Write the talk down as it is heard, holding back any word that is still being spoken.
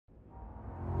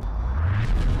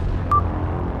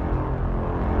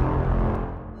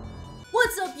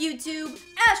YouTube?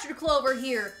 Astrid Clover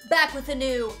here, back with a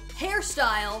new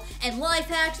hairstyle and life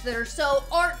hacks that are so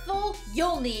artful,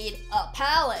 you'll need a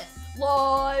palette.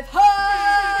 Life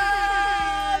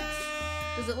hacks!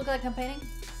 Does it look like I'm painting?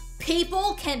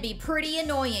 People can be pretty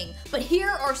annoying, but here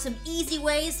are some easy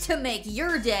ways to make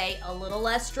your day a little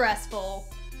less stressful.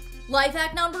 Life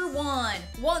hack number 1.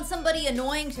 Want somebody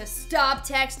annoying to stop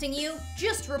texting you?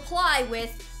 Just reply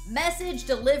with, "Message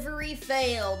delivery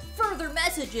failed. Further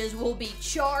messages will be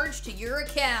charged to your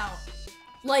account."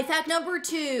 Life hack number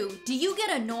 2. Do you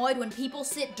get annoyed when people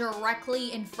sit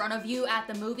directly in front of you at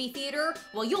the movie theater?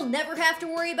 Well, you'll never have to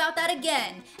worry about that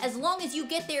again. As long as you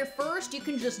get there first, you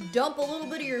can just dump a little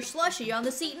bit of your slushie on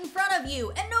the seat in front of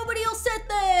you, and nobody will sit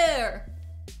there.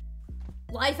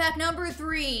 Life hack number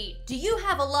 3. Do you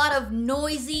have a lot of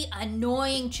noisy,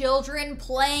 annoying children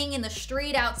playing in the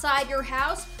street outside your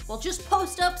house? Well, just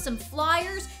post up some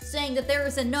flyers saying that there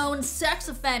is a known sex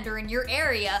offender in your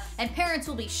area, and parents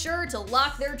will be sure to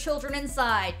lock their children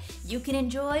inside. You can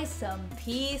enjoy some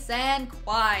peace and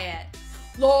quiet.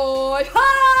 Life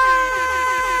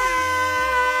hack!